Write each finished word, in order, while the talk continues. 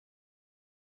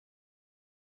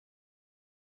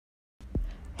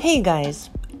Hey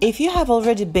guys, if you have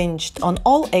already binged on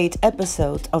all 8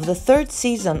 episodes of the 3rd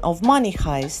season of Money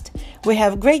Heist, we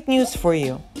have great news for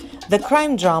you. The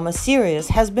crime drama series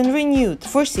has been renewed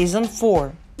for season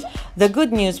 4. The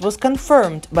good news was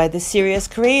confirmed by the series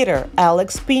creator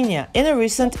Álex Pina in a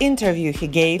recent interview he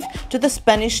gave to the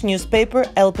Spanish newspaper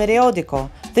El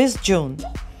Periódico this June.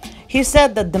 He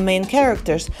said that the main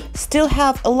characters still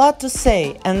have a lot to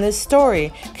say and this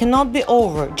story cannot be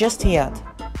over just yet.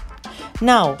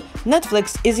 Now,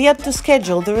 Netflix is yet to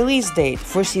schedule the release date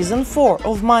for season 4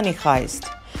 of Money Heist.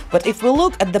 But if we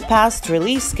look at the past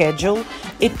release schedule,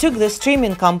 it took the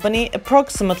streaming company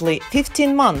approximately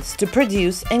 15 months to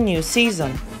produce a new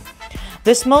season.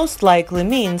 This most likely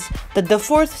means that the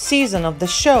 4th season of the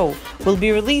show will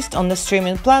be released on the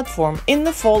streaming platform in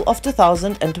the fall of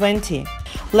 2020.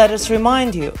 Let us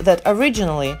remind you that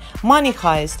originally Money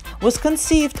Heist was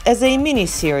conceived as a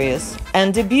mini-series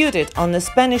and debuted on the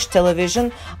Spanish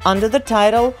television under the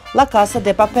title La Casa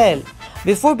de Papel,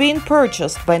 before being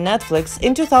purchased by Netflix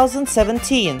in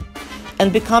 2017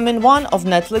 and becoming one of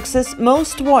Netflix's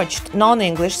most watched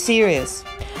non-English series.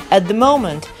 At the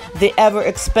moment, the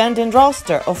ever-expanding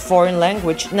roster of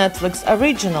foreign-language Netflix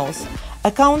originals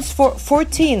accounts for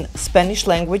 14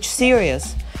 Spanish-language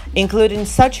series, including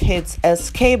such hits as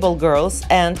Cable Girls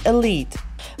and Elite.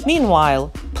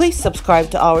 Meanwhile, please subscribe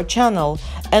to our channel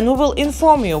and we will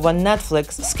inform you when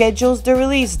Netflix schedules the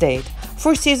release date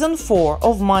for season 4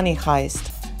 of Money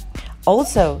Heist.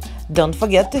 Also, don't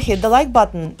forget to hit the like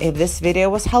button if this video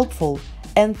was helpful,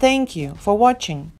 and thank you for watching.